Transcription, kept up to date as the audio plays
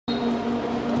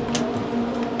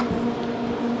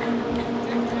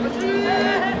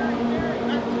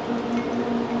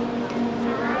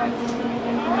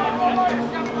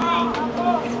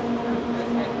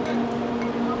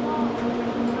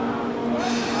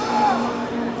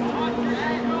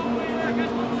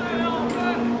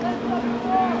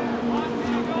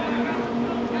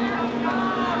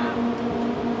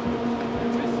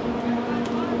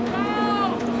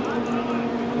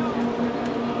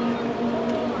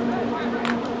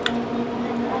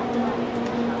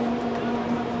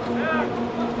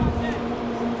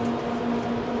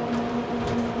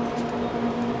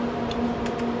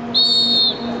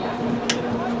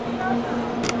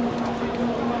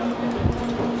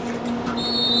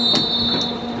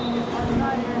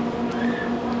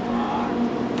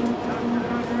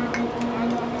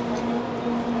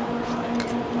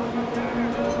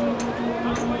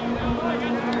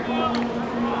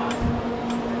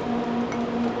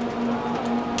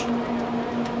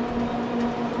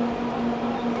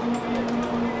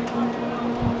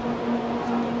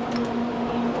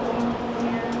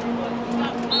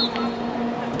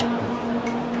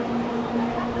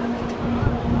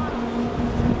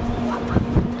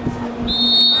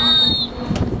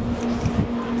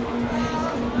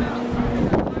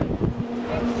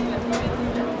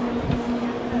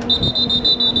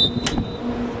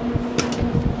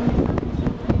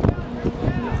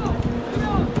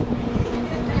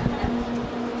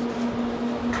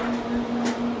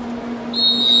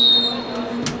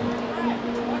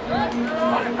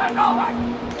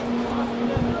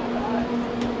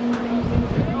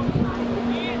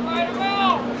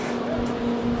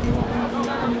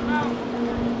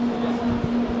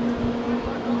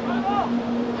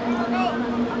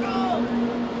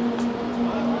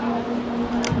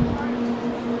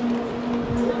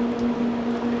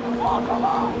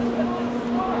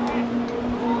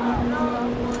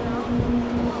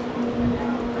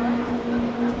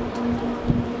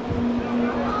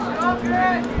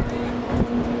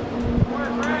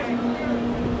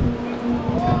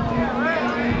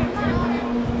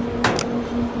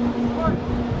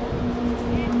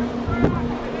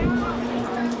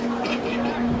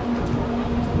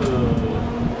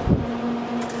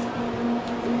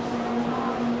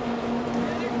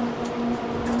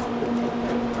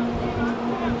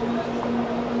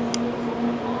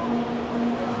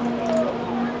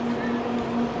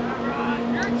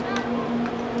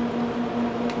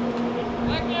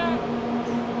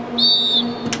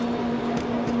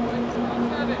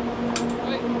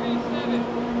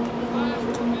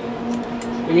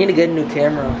We need to get a new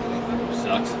camera.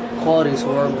 Sucks. Quality's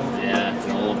horrible. Yeah, it's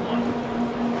an old one.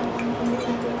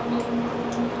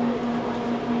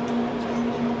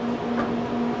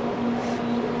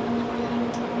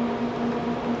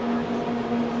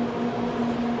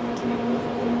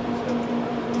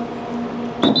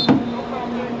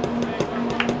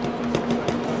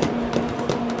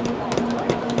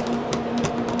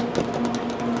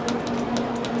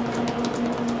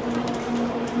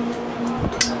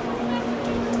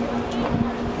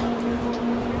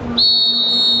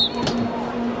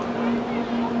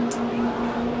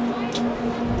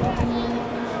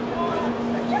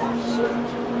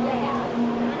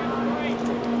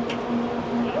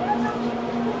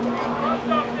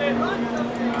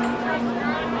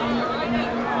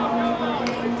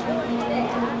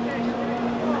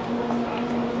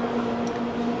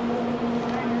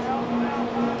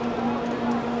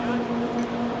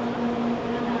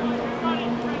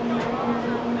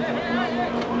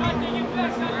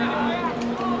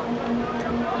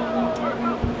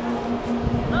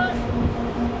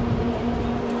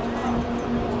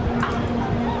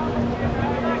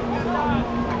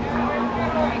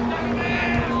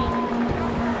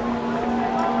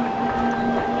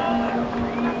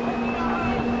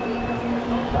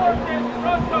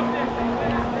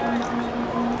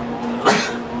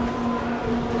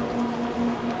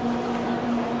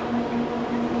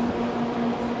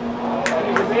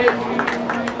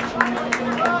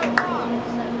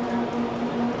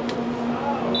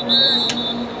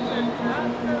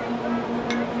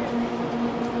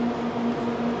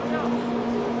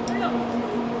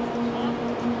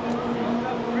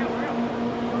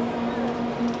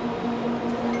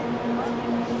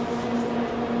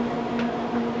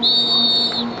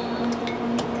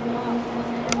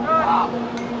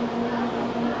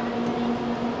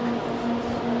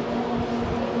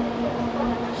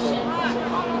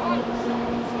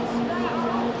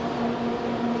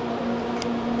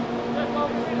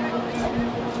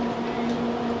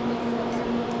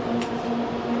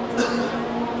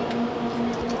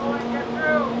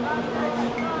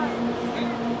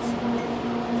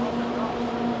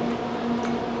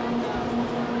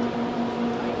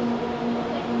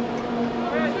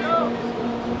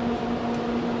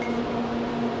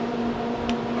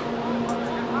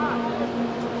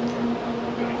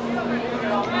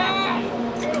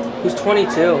 Who's 22?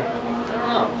 I don't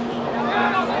know.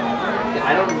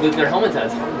 I don't. With their helmets,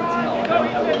 that's hard to tell. I don't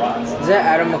have the lots. Is that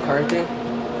Adam McCarthy?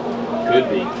 Could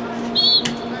be.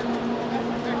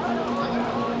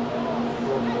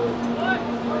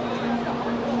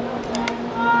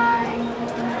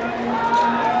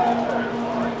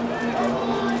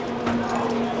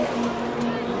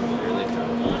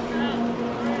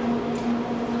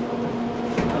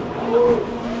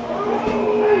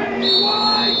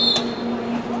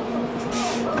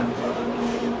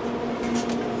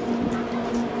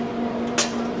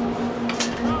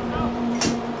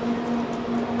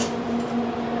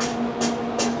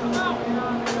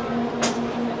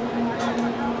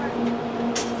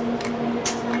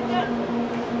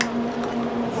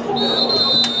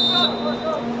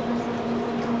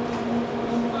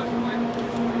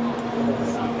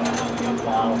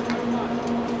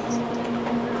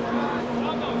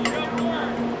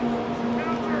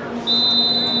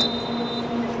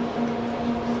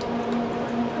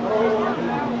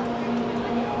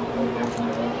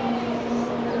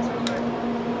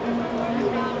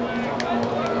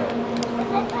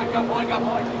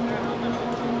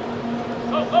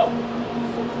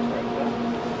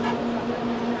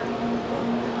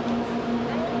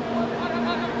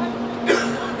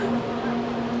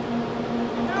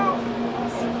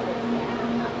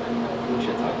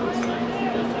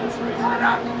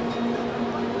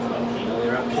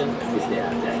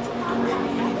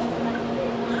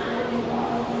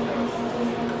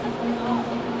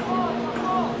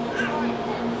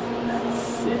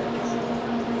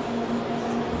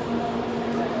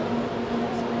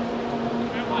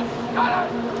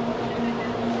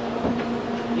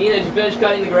 Nina, did you finish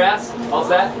cutting the grass? All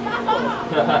set?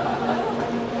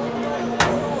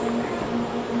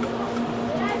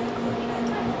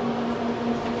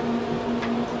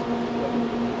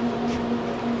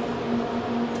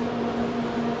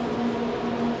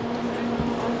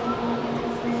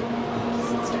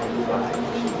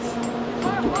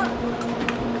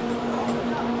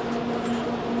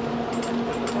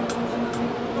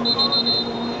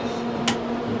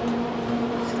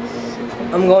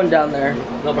 I'm going down there.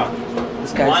 No problem.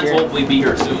 This guy's Juan's here. hopefully be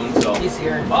here soon, so. He's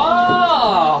here.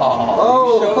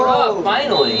 Oh! You showed up,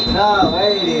 finally. No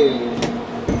way, dude.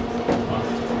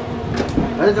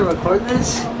 How does it record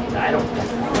this? I don't.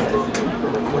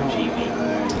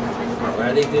 Why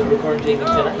are they doing recording JV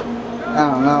tonight? I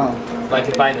don't know. If I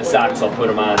can find the socks, I'll put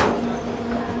them on.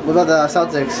 What about the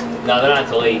Celtics? No, they're not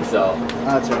until 8, so Oh,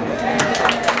 that's right.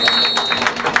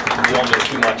 you won't miss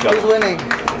too much of Who's it. winning?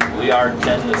 We are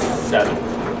 10-7.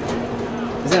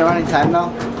 Is it a running time now?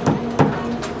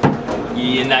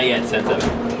 Yeah, not yet,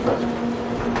 10-7.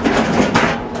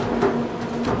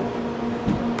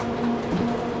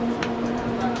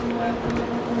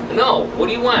 No, what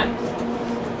do you want?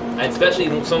 And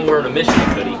especially somewhere in a Michigan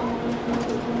hoodie.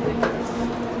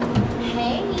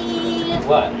 Hey.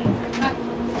 What?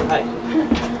 Hi.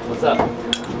 What's up?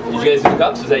 Did you guys do the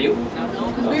cups? Was that you? No,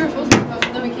 because we were supposed to do cups,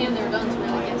 then we came, they were done, so we're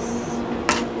like, yes.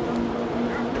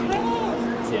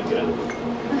 See, I'm good at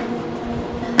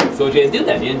it. So what you guys do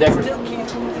then? You didn't decorate?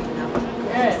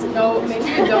 No, maybe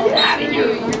you don't. Get out of here.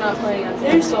 You're not planning on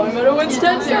saying. So I'm gonna win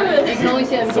stats. You can only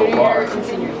say I'm So junior far. year and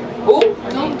senior year. Who?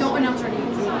 Don't announce our names.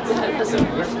 Listen,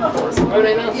 why would I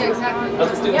announce? Yeah, exactly. I'll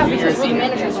just do Yeah, junior and because we're the senior.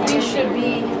 managers. We should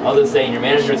be. I'll just say your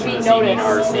managers for this evening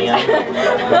are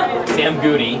Sam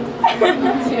Goody.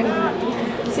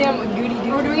 Sam Goody.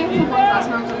 We're doing it in one class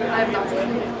now, so I have doubts. You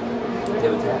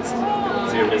have a test.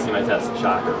 So you're missing my test.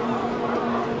 Shocker.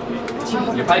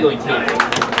 You're probably going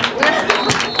team.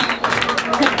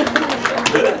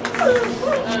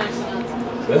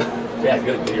 Yeah,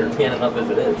 good. You're tan enough as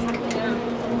it is.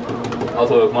 How's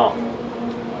Holyoke Mall?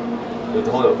 You went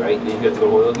to Holyoke, right? Did you have to go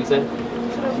to Holyoke, you said?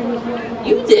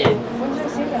 You did! When did I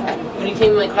say that? When you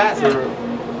came in my class, or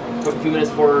a few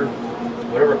minutes for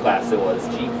whatever class it was,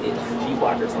 G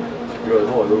block or something. You were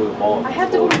like, oh, I go to the mall. I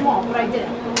had to go to the mall, but I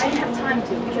didn't. I didn't have time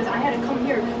to because I had to come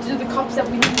here to do the cups that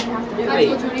we didn't even have to do.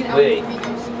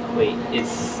 Wait,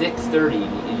 it's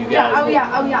 6:30. You guys.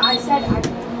 Yeah, oh yeah. I said,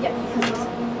 yeah, because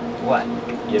What?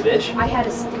 You bish? I had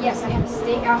to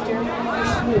stay after for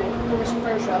school for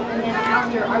fair show, and then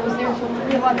after I was there until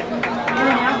 3:11, and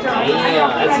then after I Damn,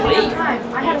 that's didn't late. have time.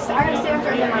 I had to stay after,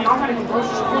 and then my mom had to go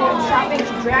grocery shopping.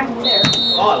 She dragged me there,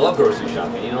 Oh, I love grocery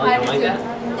shopping. You don't like that?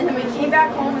 and then we came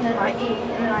back home, and then I ate,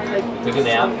 and then I like Took a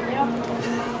nap? Yeah.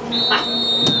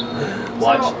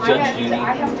 Watch So Judge Judy.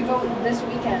 I have to go this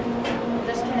weekend.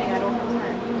 Just kidding, I don't have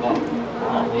time.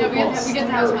 Oh, Yeah, we get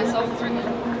the house myself this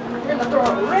weekend. We're gonna throw a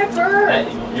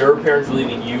ripper. Your parents are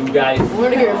leaving you guys.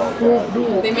 We're gonna get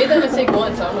full. They made that mistake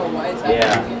once, I don't know why it's happening.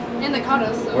 Yeah. And they caught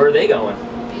us, so. Where are they going?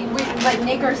 Like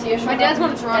Nate Garcia showed My dad's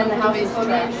going to Toronto and the for house the is baseball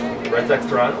trash. game. Red Sox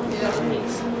Toronto? Yeah.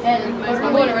 Nice. And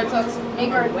I'm going to Red Sox. Nate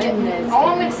Garcia. All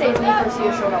I'm gonna say is Nate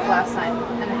Garcia showed up last time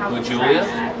and the house With was Julia?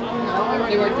 trash. No, we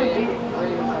already worked dating.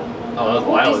 Oh, that was a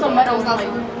while Louis ago. Meadow was like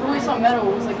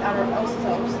was like at our else's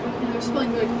house. And they're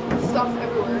spilling like stuff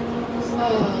everywhere.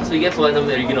 So you guys let them,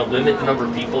 are you going to limit the number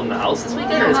of people in the house this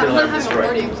weekend, or is it going to let them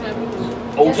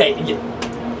destroy? Okay.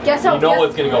 Guess how? You know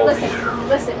what's gonna go. Listen,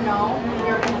 no,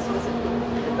 you're gonna listen.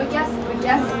 But guess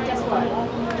what?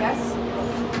 Guess.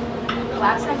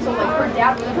 Last time, so like her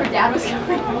dad was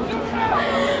coming.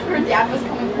 Her dad was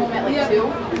coming home at like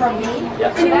 2 from me.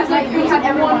 Yeah. So that night we had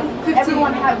everyone was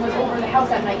over the house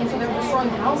that night, and so they were destroying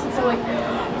the house, and so like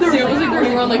There was like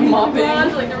running around like mopping.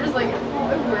 Like there was like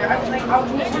everywhere.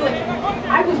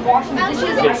 I was washing the dishes.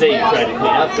 You could say you tried to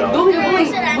clean up, though. Lily,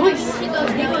 like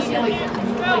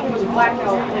it was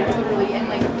blackout, like literally, and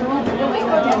like threw Lily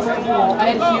against the wall. I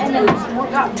had huge and then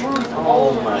got bruised all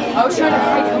over. I was trying to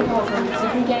hide alcohol from him because he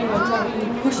couldn't get anyone to me.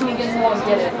 He pushed me against the wall and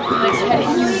get it. And I had a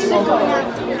huge alcohol.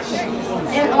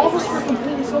 And all of us were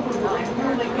completely sober. We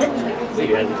were like, So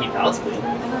you had to keep the house clean.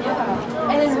 yeah.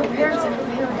 And then her parents and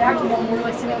her dad came home. We were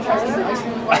like sitting on the couch ice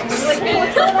cream. We were like, hey,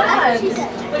 what's going on?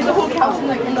 Like the whole couch in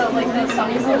the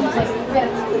sunny room was like, yeah,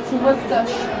 to lift the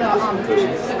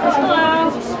cushions.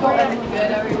 Good,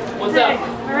 everyone. What's up?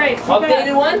 All right. So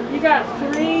Updated one? You got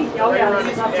 3. Oh yeah.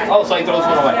 This is updated. Oh, so I can throw this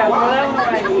one away. Yeah, throw that one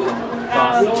away.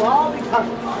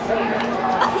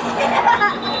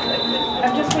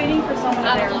 I'm just waiting for someone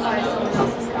to verify someone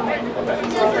else is coming.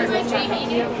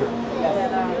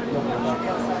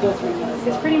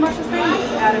 It's pretty much the same.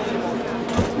 Just added to them.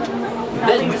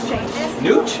 Nothing's changed.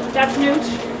 Nooch? That's Nooch.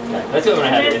 That's the one I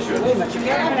had an issue with.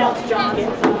 Everyone else John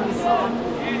gets.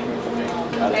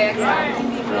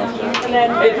 And then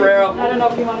Hey, Ferrero. I don't know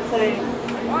if you want to say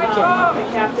the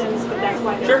captains, but that's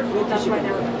why they're Sure. that's why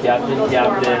they're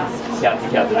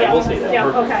Captain. I will say that. Yeah,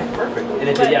 Perfect. okay. Perfect. And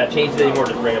if it change it anymore,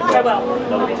 just bring it up. I will.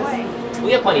 Another one.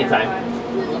 We have plenty of time.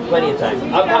 Plenty of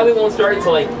time. I probably won't start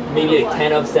until like maybe like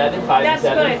 10 of 7, 5 That's to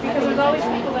 7. good because there's always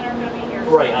people that aren't going to be here.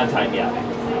 Right, on time, yeah.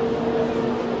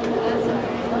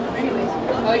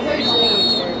 I like how you're sitting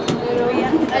in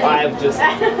a chair. I've just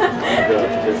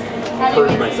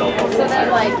purged myself of So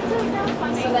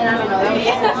then I don't know.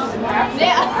 That was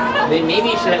Yeah. Maybe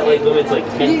you should have like limits like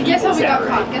 10 people. Guess how we got Saturday.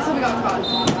 caught. Guess how we got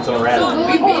caught. So we're at. So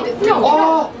we made it. No.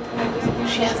 Oh!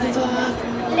 She has the dog.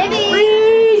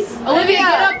 Reese! Olivia,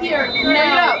 get up here. Bring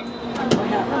it up.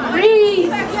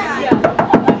 Reese!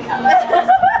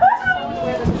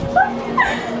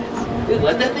 Dude,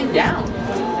 let that thing down.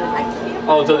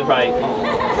 Oh, totally probably.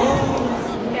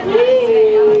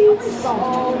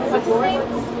 What's his name?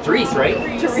 Reese, right?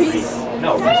 Reese.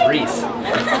 No, it's Reese.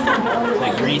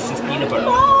 Like Reese's peanut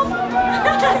butter.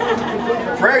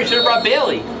 Prairie should have brought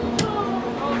Bailey.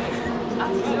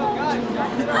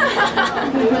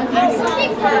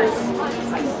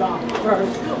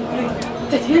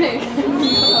 Titanic.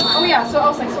 Oh yeah, so I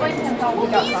was like, so I didn't know we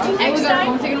got caught. Next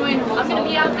time, Take it away. I'm gonna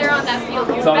be out there on that field.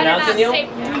 You So I'm better not announcing you? say,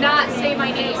 do not say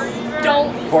my name.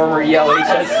 Don't. Former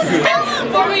ELHS student.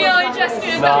 Former ELHS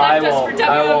student No, that I left us won't. for I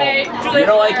won't. WMA. You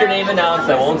don't like your name announced,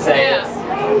 I won't say it.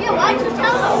 Yeah, why'd you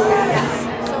tell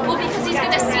him? Well, because he's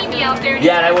gonna see me out there. And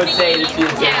Yeah, and I he's would gonna say think the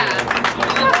students. Yeah.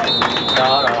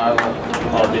 No, I won't.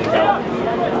 Oh, it didn't count.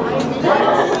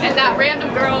 And that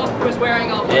random girl who was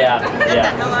wearing all black. Yeah,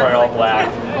 it's probably all black.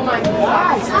 Oh my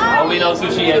god. Nobody knows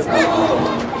who she is. Can you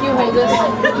hold this?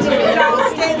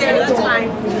 Stay there, that's fine.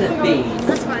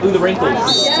 Ooh, the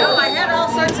wrinkles. No, I had all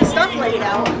sorts of stuff laid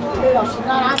out.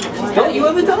 Don't you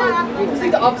have a dog? It's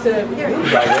like the opposite of here. I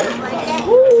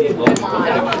see it. Look.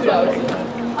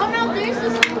 Oh no, there's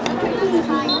this.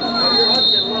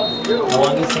 How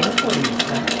long do you think?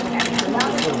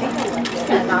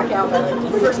 Gonna knock out the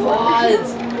first Quads.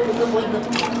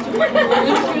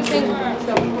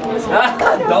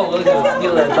 Don't look at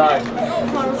steal that dog.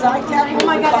 Oh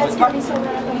my god, that scared me so bad.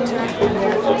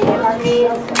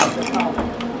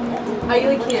 I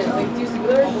really can't. Like, do you see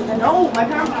there? No, my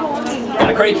parents told me. Got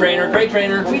a crate trainer, crate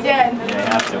trainer. We did. Yeah, you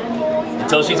have to.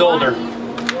 Until she's older.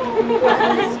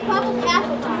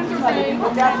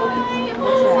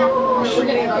 We're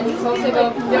getting on. So I'll say go.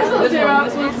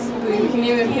 This one's. We can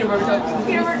name it peanut butter cup.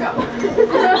 Peanut butter cup.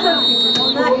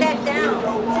 Knock that down.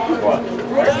 What?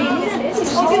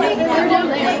 They're down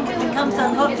there. If it comes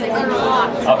unhooked, it will lock.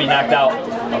 I'll be knocked out.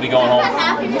 I'll be going home.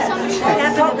 Happened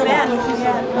to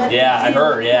Beth. Yeah, I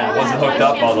heard. Yeah, it wasn't hooked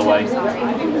up all the way. It's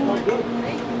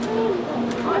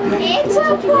a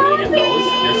Are you gonna get those?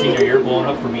 Your senior year blowing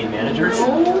up for being managers? I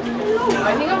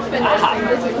think I'm spending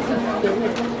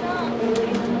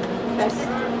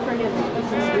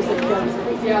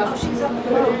yeah.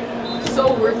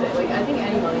 So worth it. Like, I think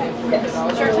anyone can.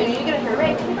 Sure, so you need to get a hair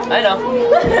rake. I know.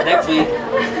 Next week.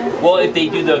 Well, if they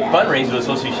do the fundraiser, it's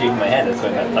supposed to be shaving my head. That's why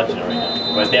I'm not touching it right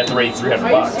now. But they have to raise $300.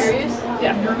 Are you serious?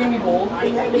 Yeah. You're gonna be bold? No,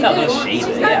 just shave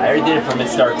it. Yeah, I already did it for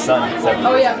Miss Stark's son.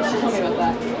 Oh yeah, she told me about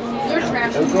that. You're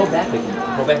trash. It'll go back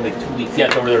like 2 weeks. Yeah,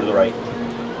 it's over there to the right.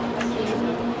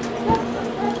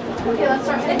 Okay, let's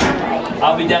start.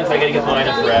 I'll be done because I gotta get the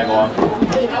lineup for Agawam.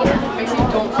 Make sure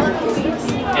you don't.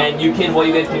 And you can, what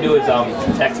you guys can do is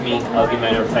text me. I'll give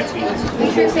my number. Text me.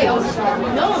 Make sure you say no.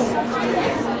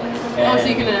 And, Oh, so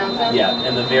you can announce that? Yeah,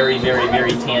 and the very, very,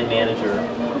 very tan manager.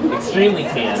 Extremely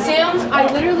tan. Sam, I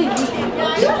literally.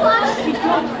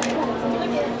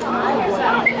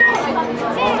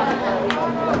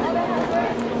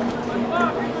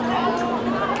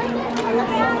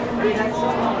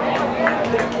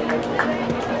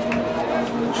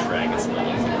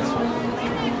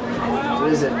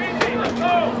 What is it?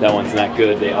 That one's not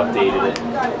good. They updated it.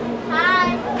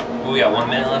 Hi. Oh, we got 1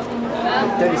 minute left.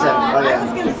 37. Oh, yeah.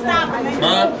 Gonna stop and then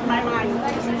Huh? my mind.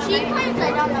 She claims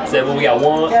I don't know. Said, well, we got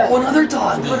one other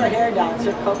dog. Put her hair down,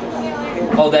 so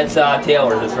coconut. Oh, that's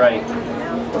Taylor. That's right.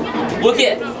 Look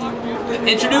it.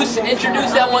 Introduce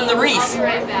that one to Reese.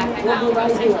 Right back.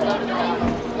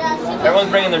 Everyone's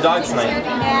bringing their dogs tonight.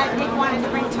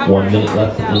 1 minute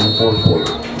left in the fourth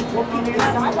quarter. It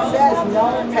says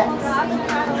no pets.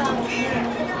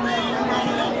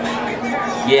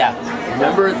 Yeah.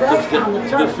 Remember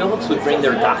the Phillips would bring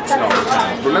their dachshund all the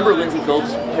time. Remember Lindsay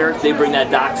Phillips' parents? They bring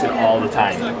that dachshund all the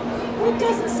time. It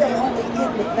doesn't say only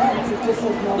in the fence, it just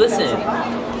says no Listen,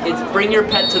 pets. it's bring your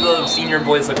pet to the senior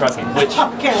boys lacrosse game, which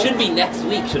Okay. should be next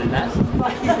week, should it not?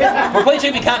 We're playing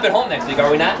JV Comp at home next week,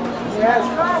 are we not? That's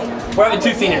right. We're having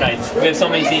 2 senior nights. We have so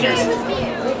many seniors.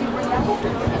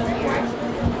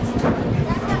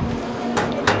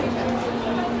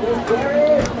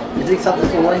 You think something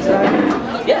for Wednesday?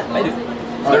 Yeah, I do.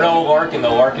 They're no Larkin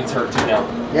though. Larkin's hurt too now.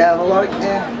 Yeah, well, Larkin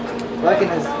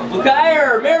is.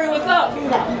 Lukier, Mary, what's up?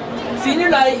 Senior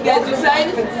night, you guys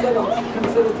excited? Consider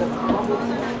the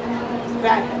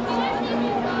fact.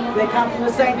 They come from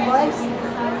the same place? Do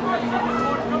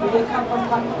they come from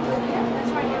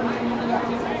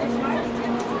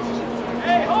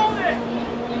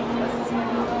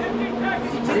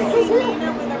Did